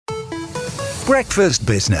Breakfast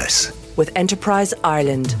Business with Enterprise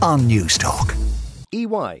Ireland on News Talk.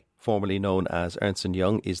 EY, formerly known as Ernst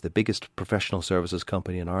Young, is the biggest professional services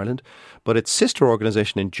company in Ireland, but its sister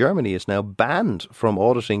organisation in Germany is now banned from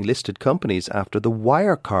auditing listed companies after the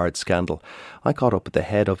Wirecard scandal. I caught up with the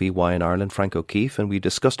head of EY in Ireland, Frank O'Keefe, and we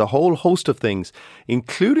discussed a whole host of things,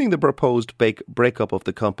 including the proposed breakup of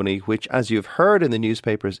the company, which, as you've heard in the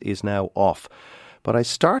newspapers, is now off. But I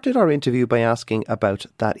started our interview by asking about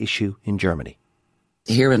that issue in Germany.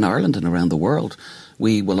 Here in Ireland and around the world,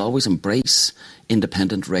 we will always embrace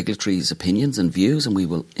independent regulatory's opinions and views, and we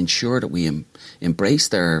will ensure that we embrace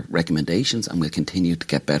their recommendations, and we'll continue to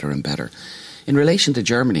get better and better. In relation to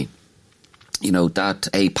Germany, that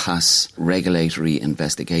APAS regulatory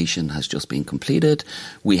investigation has just been completed.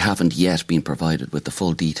 We haven't yet been provided with the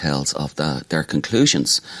full details of their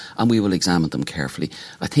conclusions, and we will examine them carefully.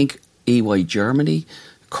 I think EY Germany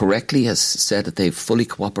correctly has said that they've fully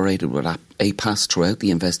cooperated with APAS throughout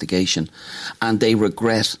the investigation, and they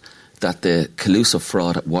regret that the collusive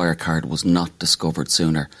fraud at Wirecard was not discovered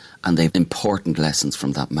sooner, and they've important lessons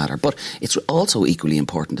from that matter. But it's also equally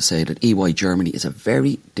important to say that EY Germany is a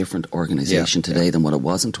very different organisation today than what it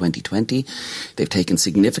was in 2020. They've taken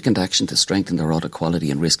significant action to strengthen their audit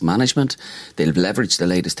quality and risk management. They've leveraged the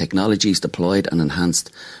latest technologies, deployed and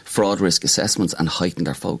enhanced fraud risk assessments, and heightened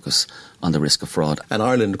their focus on the risk of fraud. And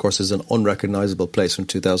Ireland, of course, is an unrecognisable place from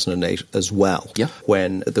 2008 as well,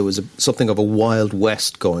 when there was something of a Wild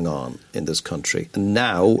West going on in this country. And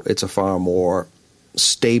now it's a far more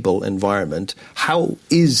stable environment. How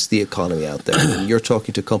is the economy out there? I mean, you're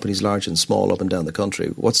talking to companies large and small up and down the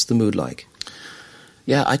country. What's the mood like?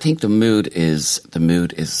 Yeah, I think the mood is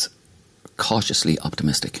cautiously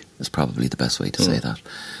optimistic, is probably the best way to say that.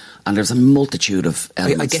 And there's a multitude of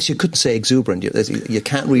elements. I guess you couldn't say exuberant. You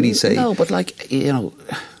can't really say... No, but the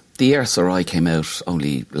ESRI came out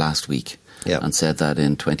only last week and said that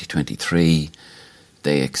in 2023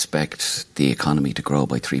 they expect the economy to grow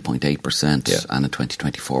by 3.8% and in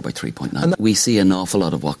 2024 by 3.9%. We see an awful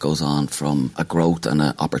lot of what goes on from a growth and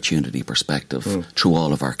an opportunity perspective through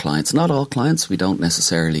all of our clients. Not all clients. We don't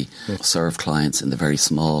necessarily serve clients in the very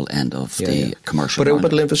small end of the commercial But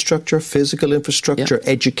orbital infrastructure, physical infrastructure,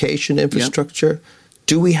 education infrastructure.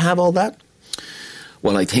 Do we have all that?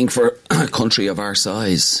 Well, I think for a country of our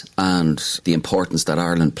size and the importance that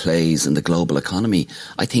Ireland plays in the global economy,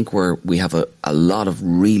 I think we have a lot of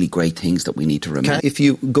really great things that we need to remember. If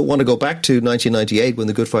you want to go back to 1998 when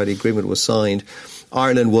the Good Friday Agreement was signed,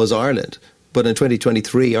 Ireland was Ireland. But in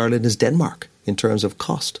 2023, Ireland is Denmark in terms of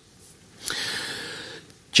cost.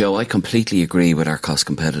 Joe, I completely agree with our cost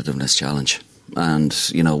competitiveness challenge. And,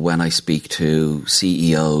 when I speak to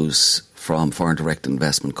CEOs from foreign direct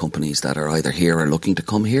investment companies that are either here or looking to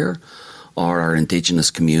come here, or our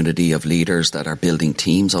indigenous community of leaders that are building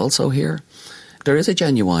teams also here, there is a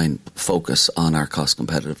genuine focus on our cost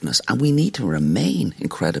competitiveness, and we need to remain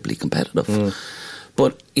incredibly competitive.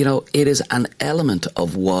 But, it is an element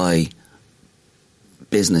of why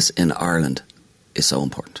business in Ireland is so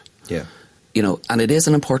important. Yeah. And it is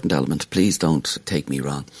an important element, please don't take me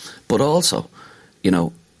wrong. But also,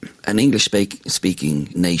 an English-speaking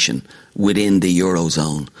nation within the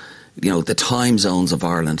Eurozone, the time zones of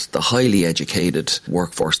Ireland, the highly educated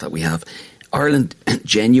workforce that we have. Ireland,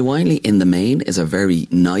 genuinely, in the main, is a very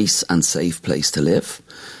nice and safe place to live.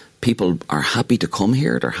 People are happy to come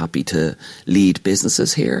here. They're happy to lead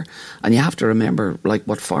businesses here. And you have to remember,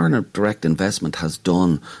 what foreign direct investment has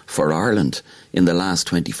done for Ireland in the last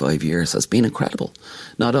 25 years has been incredible.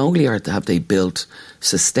 Not only have they built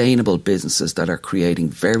sustainable businesses that are creating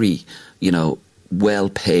very,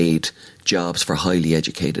 well-paid jobs for highly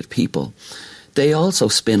educated people, they also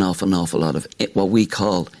spin off an awful lot of what we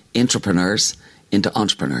call entrepreneurs into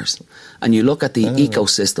entrepreneurs. And you look at the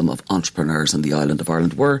ecosystem of entrepreneurs in the island of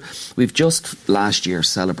Ireland, we've just last year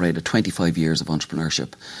celebrated 25 years of entrepreneurship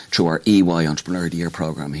through our EY Entrepreneur of the Year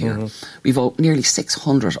programme here. We've nearly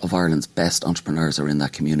 600 of Ireland's best entrepreneurs are in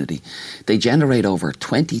that community. They generate over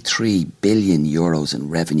 23 billion euros in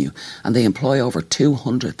revenue, and they employ over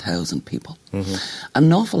 200,000 people.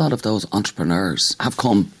 An awful lot of those entrepreneurs have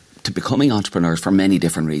come to becoming entrepreneurs for many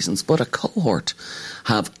different reasons, but a cohort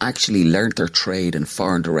have actually learnt their trade in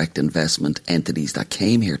foreign direct investment entities that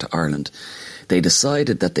came here to Ireland. They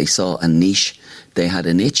decided that they saw a niche, they had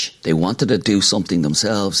an itch, they wanted to do something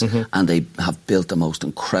themselves, and they have built the most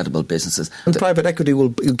incredible businesses. And private equity will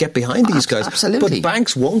get behind these guys. Absolutely. But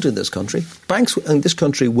banks won't in this country. Banks in this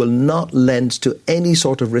country will not lend to any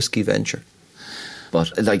sort of risky venture.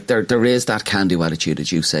 But like there is that can-do attitude,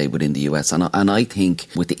 as you say, within the US. And I think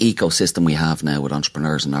with the ecosystem we have now with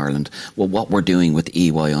entrepreneurs in Ireland, well, what we're doing with the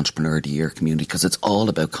EY Entrepreneur of the Year community, because it's all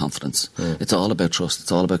about confidence. It's all about trust.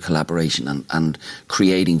 It's all about collaboration and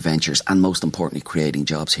creating ventures, and most importantly, creating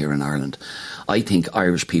jobs here in Ireland. I think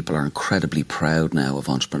Irish people are incredibly proud now of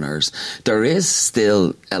entrepreneurs. There is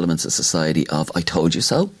still elements of society of "I told you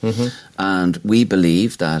so," and we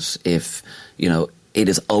believe that if it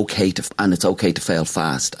is okay and it's okay to fail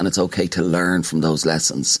fast, and it's okay to learn from those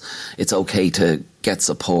lessons. It's okay to get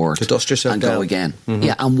support, to dust yourself and down. Go again.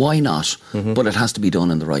 Yeah, and why not? But it has to be done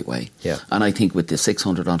in the right way. Yeah. And I think with the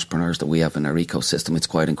 600 entrepreneurs that we have in our ecosystem, it's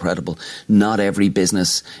quite incredible. Not every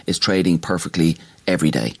business is trading perfectly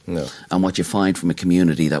every day. No. And what you find from a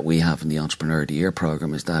community that we have in the Entrepreneur of the Year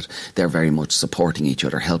programme is that they're very much supporting each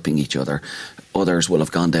other, helping each other. Others will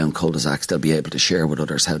have gone down cul-de-sacs. They'll be able to share with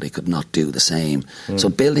others how they could not do the same. So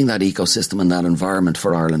building that ecosystem and that environment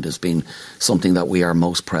for Ireland has been something that we are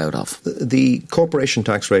most proud of. The corporation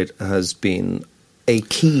tax rate has been a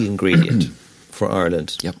key ingredient for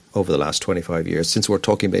Ireland over the last 25 years, since we're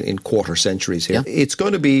talking about in quarter centuries here. It's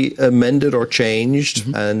going to be amended or changed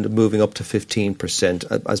and moving up to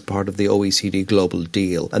 15% as part of the OECD global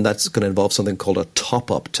deal. And that's going to involve something called a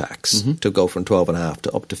top-up tax to go from 12.5%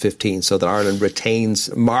 to up to 15%, so that Ireland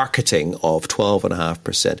retains marketing of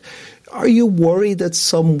 12.5%. Are you worried that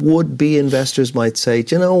some would-be investors might say,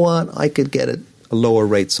 do you know what, I could get a lower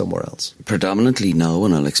rate somewhere else? Predominantly no,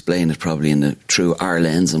 and I'll explain it probably through our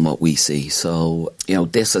lens and what we see. So,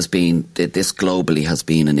 this globally has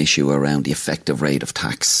been an issue around the effective rate of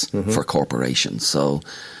tax for corporations. So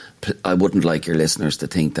I wouldn't like your listeners to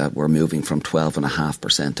think that we're moving from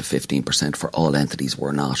 12.5% to 15% for all entities.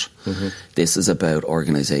 We're not. This is about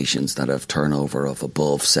organisations that have turnover of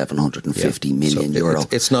above 750 million euro.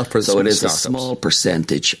 It's not for so it is startups. A small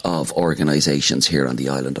percentage of organisations here on the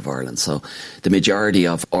island of Ireland. So the majority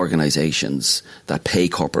of organisations that pay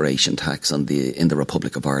corporation tax in the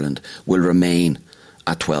Republic of Ireland will remain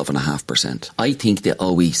at 12.5%. I think the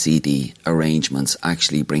OECD arrangements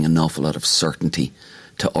actually bring an awful lot of certainty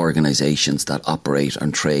to organisations that operate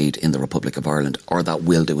and trade in the Republic of Ireland, or that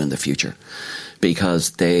will do in the future,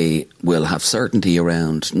 because they will have certainty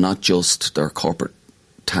around not just their corporate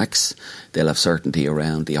tax, they'll have certainty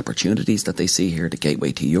around the opportunities that they see here, the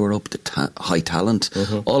gateway to Europe, the high talent,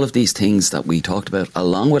 all of these things that we talked about,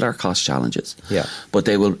 along with our cost challenges. But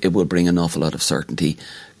it will bring an awful lot of certainty.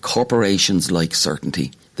 Corporations like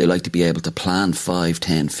certainty. They like to be able to plan 5,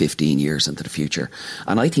 10, 15 years into the future.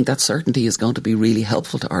 And I think that certainty is going to be really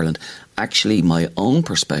helpful to Ireland. Actually, my own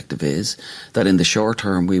perspective is that in the short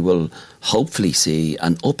term, we will hopefully see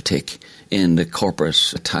an uptick in the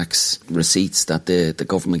corporate tax receipts that the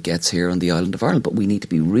government gets here on the island of Ireland. But we need to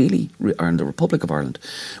be or in the Republic of Ireland,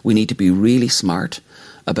 we need to be really smart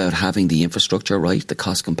about having the infrastructure right, the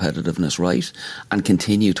cost competitiveness right, and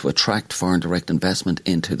continue to attract foreign direct investment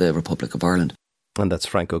into the Republic of Ireland. And that's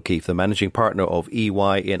Frank O'Keefe, the managing partner of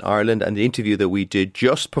EY in Ireland, and the interview that we did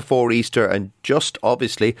just before Easter and just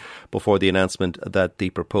obviously before the announcement that the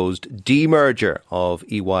proposed demerger of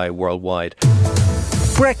EY worldwide.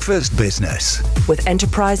 Breakfast Business with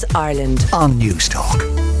Enterprise Ireland on News Talk.